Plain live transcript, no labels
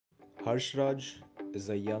Harshraj is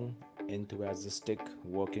a young, enthusiastic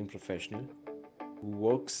working professional who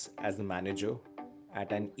works as a manager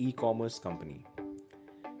at an e commerce company.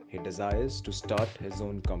 He desires to start his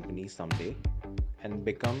own company someday and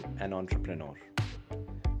become an entrepreneur.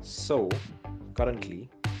 So, currently,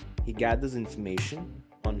 he gathers information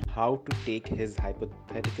on how to take his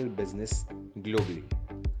hypothetical business globally.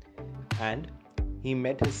 And he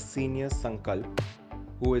met his senior Sankalp,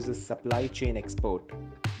 who is a supply chain expert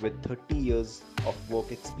with 30 years of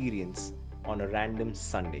work experience on a random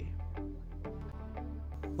Sunday.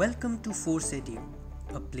 Welcome to Force Edu,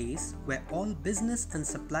 a place where all business and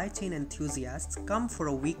supply chain enthusiasts come for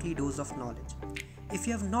a weekly dose of knowledge. If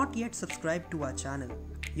you have not yet subscribed to our channel,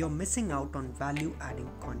 you're missing out on value adding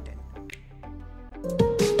content.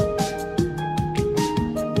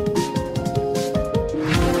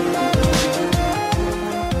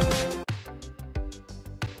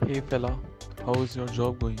 Hey fella, how is your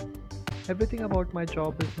job going? Everything about my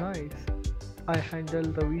job is nice. I handle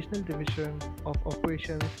the regional division of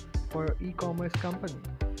operations for an e-commerce company.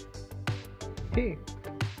 Hey,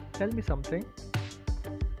 tell me something.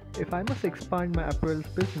 If I must expand my apparel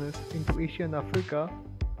business into Asia and Africa,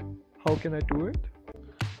 how can I do it?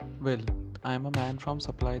 Well, I am a man from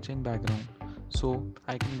supply chain background, so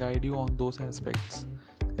I can guide you on those aspects.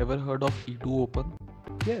 Ever heard of E2 Open?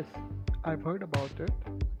 Yes, I've heard about it.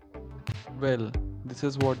 Well, this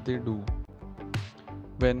is what they do.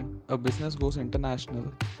 When a business goes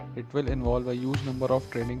international, it will involve a huge number of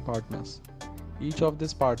trading partners. Each of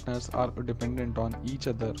these partners are dependent on each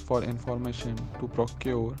other for information to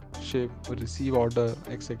procure, ship, receive order,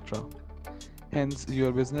 etc. Hence,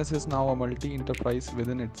 your business is now a multi-enterprise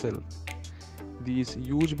within itself. These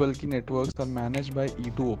huge bulky networks are managed by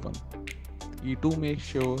E2 Open. E2 makes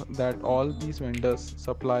sure that all these vendors,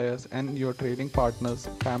 suppliers, and your trading partners'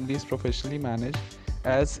 families professionally managed,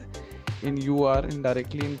 as in you are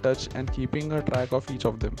indirectly in touch and keeping a track of each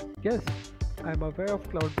of them. Yes, I'm aware of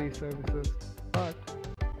cloud-based services, but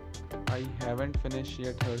I haven't finished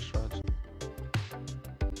yet, Harshraj.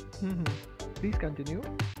 hmm, please continue.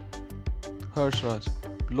 Harshraj,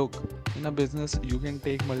 look, in a business you can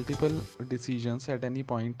take multiple decisions at any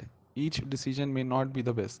point. Each decision may not be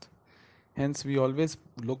the best. Hence, we always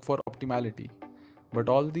look for optimality. But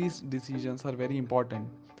all these decisions are very important.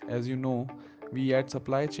 As you know, we at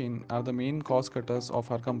supply chain are the main cost cutters of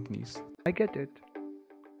our companies. I get it.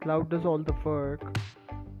 Cloud does all the work,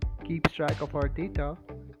 keeps track of our data,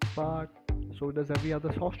 but so does every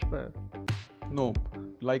other software. No,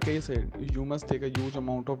 like I said, you must take a huge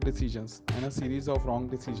amount of decisions, and a series of wrong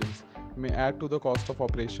decisions may add to the cost of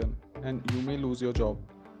operation, and you may lose your job.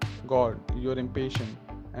 God, you're impatient.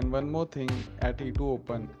 And one more thing, at E2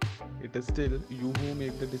 Open, it is still you who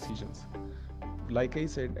make the decisions. Like I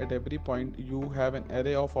said, at every point you have an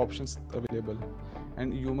array of options available,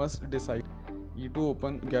 and you must decide. E2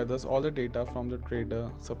 Open gathers all the data from the trader,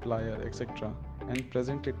 supplier, etc., and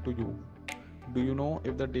present it to you. Do you know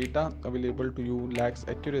if the data available to you lacks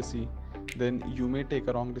accuracy, then you may take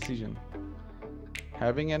a wrong decision.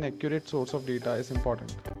 Having an accurate source of data is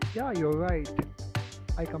important. Yeah, you're right.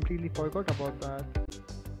 I completely forgot about that.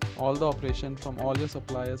 All the operation from all your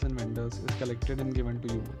suppliers and vendors is collected and given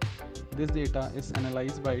to you. This data is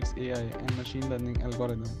analyzed by its AI and machine learning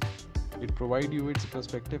algorithm. It provides you its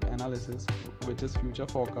prospective analysis, which is future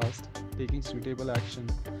forecast, taking suitable action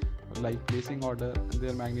like placing order,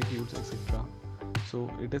 their magnitudes, etc.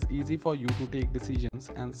 So it is easy for you to take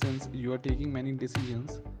decisions, and since you are taking many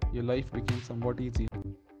decisions, your life becomes somewhat easier.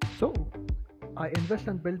 So, I invest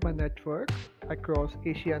and build my network across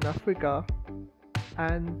Asia and Africa,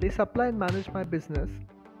 and they supply and manage my business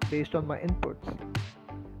based on my inputs.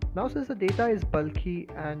 Now, since the data is bulky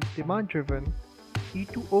and demand driven,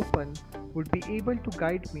 E2 Open would be able to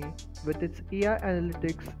guide me with its AI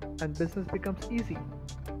analytics, and business becomes easy.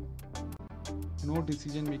 No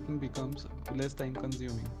decision making becomes less time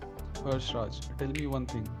consuming. Harshraj, tell me one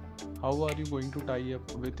thing. How are you going to tie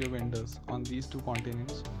up with your vendors on these two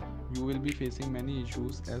continents? You will be facing many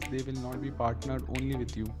issues as they will not be partnered only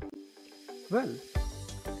with you. Well,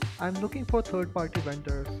 I'm looking for third party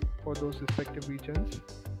vendors for those respective regions,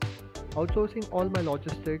 outsourcing all my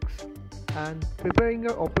logistics, and preparing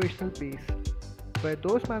an operational base where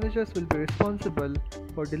those managers will be responsible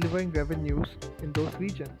for delivering revenues in those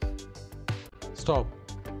regions. Stop.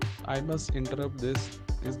 I must interrupt. This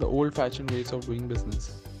is the old fashioned ways of doing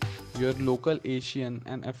business. Your local Asian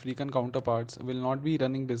and African counterparts will not be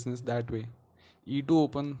running business that way. E2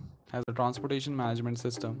 Open has a transportation management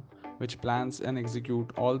system which plans and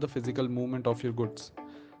execute all the physical movement of your goods.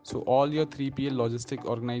 So all your 3PL logistic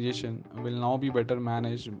organization will now be better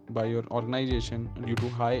managed by your organization due to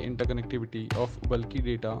high interconnectivity of bulky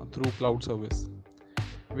data through cloud service.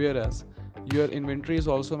 Whereas your inventory is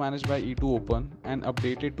also managed by E2 Open and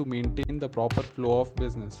updated to maintain the proper flow of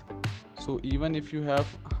business. So even if you have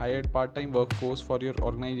hired part-time workforce for your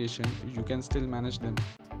organization, you can still manage them.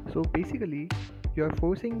 So basically, you are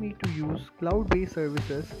forcing me to use cloud-based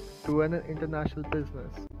services to run an international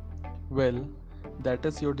business. Well, that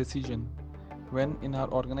is your decision. When in our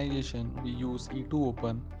organization we use E2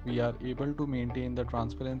 Open, we are able to maintain the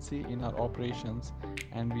transparency in our operations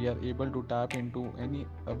and we are able to tap into any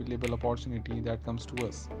available opportunity that comes to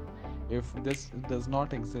us. If this does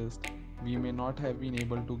not exist, we may not have been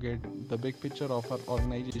able to get the big picture of our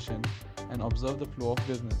organization and observe the flow of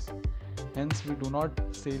business. Hence, we do not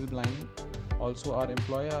sail blind. Also, our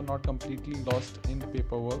employees are not completely lost in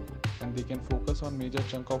paperwork and they can focus on major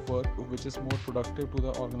chunk of work which is more productive to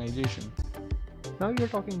the organization. Now you're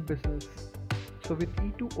talking business. So with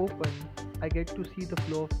E2 Open, I get to see the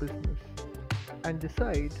flow of business and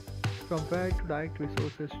decide from where to direct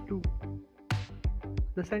resources to.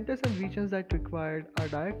 The centers and regions that required are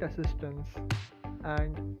direct assistance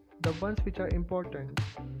and the ones which are important,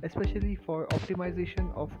 especially for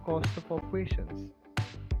optimization of cost of operations.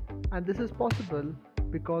 And this is possible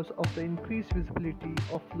because of the increased visibility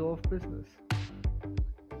of flow of business.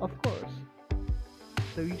 Of course,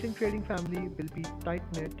 the region trading family will be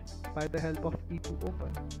tight-knit by the help of E2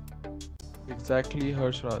 Open. Exactly,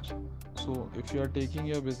 Harshraj. So, if you are taking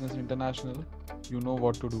your business international, you know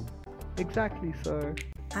what to do. Exactly, sir.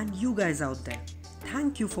 And you guys out there,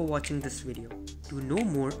 thank you for watching this video. To know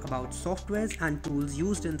more about softwares and tools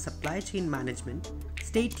used in supply chain management,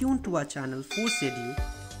 stay tuned to our channel for schedule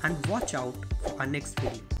and watch out for our next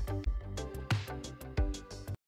video.